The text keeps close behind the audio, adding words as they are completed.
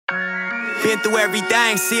Been through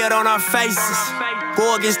everything, see it on our faces.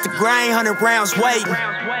 Go against the grain, 100 rounds waiting.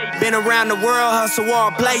 Been around the world, hustle all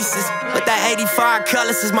places. But that 85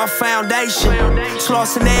 colors is my foundation.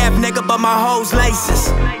 Slauson Ave, nigga, but my hoes laces.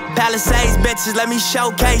 Palisades, bitches, let me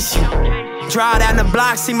showcase you. Drive down the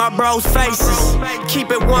block, see my bros' faces. Keep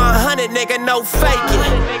it 100, nigga, no faking.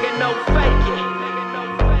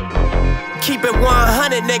 Keep it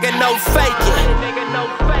 100, nigga, no faking.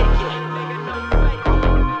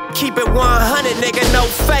 Keep it 100, nigga, no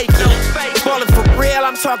faking. Ballin' for real,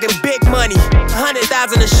 I'm talking big money.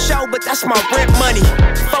 100,000 a show, but that's my rent money.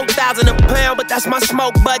 4,000 a pound, but that's my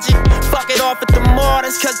smoke budget. Fuck it off at the mall,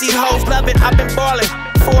 that's cause these hoes love it. I've been ballin'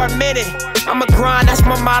 for a minute. I'ma grind, that's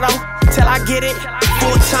my motto, till I get it.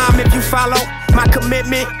 Full time if you follow my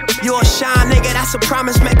commitment. You a shine, nigga, that's a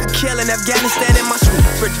promise. Make a kill in Afghanistan in my swoop.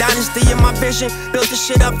 For dynasty in my vision. Built the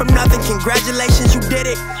shit up from nothing, congratulations, you did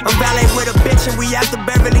it. I'm valet with a bitch and we at the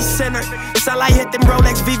Beverly Center. Sunlight hit them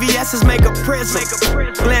Rolex VVS's, make a prism.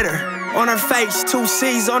 Glitter on her face, 2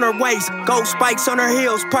 C's on her waist. Gold spikes on her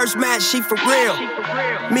heels, purse match, she for real.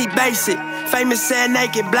 Me basic, famous and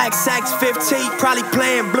naked, black sacks 15. Probably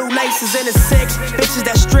playing blue laces in a 6. Bitches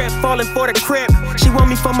that strip, falling for the crib. She want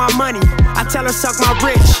me for my money, I tell her suck my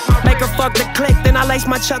rich. Make her fuck the click, then I lace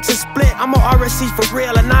my chucks and split. I'm a RSC for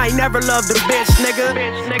real and I ain't never loved a bitch, nigga.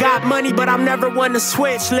 Got money but I'm never one to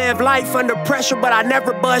switch. Live life under pressure but I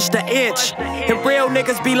never budged an inch. And real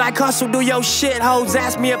niggas be like, hustle, do your shit. Hoes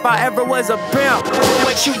ask me if I ever was a pimp.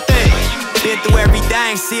 What you think? Been through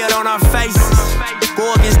everything, see it on our faces.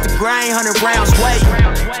 Go against the grain, 100 rounds waiting.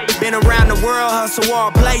 Been around the world, hustle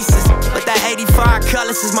all places. But that 85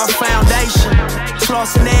 colors is my foundation.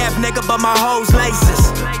 Slauson Ave, nigga, but my hoes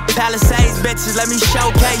laces. Palisades, bitches, let me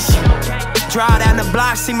showcase you. Drive down the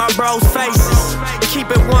block, see my bros' faces. Keep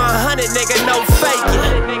it 100, nigga, no faking.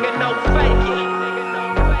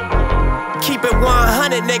 Keep it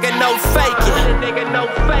 100, nigga, no faking.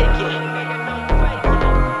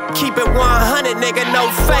 Keep it 100, nigga, no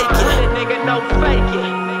faking.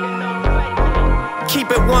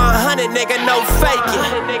 Keep it 100, nigga, no faking.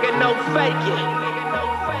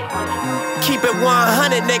 Keep it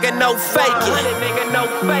 100, nigga, no faking.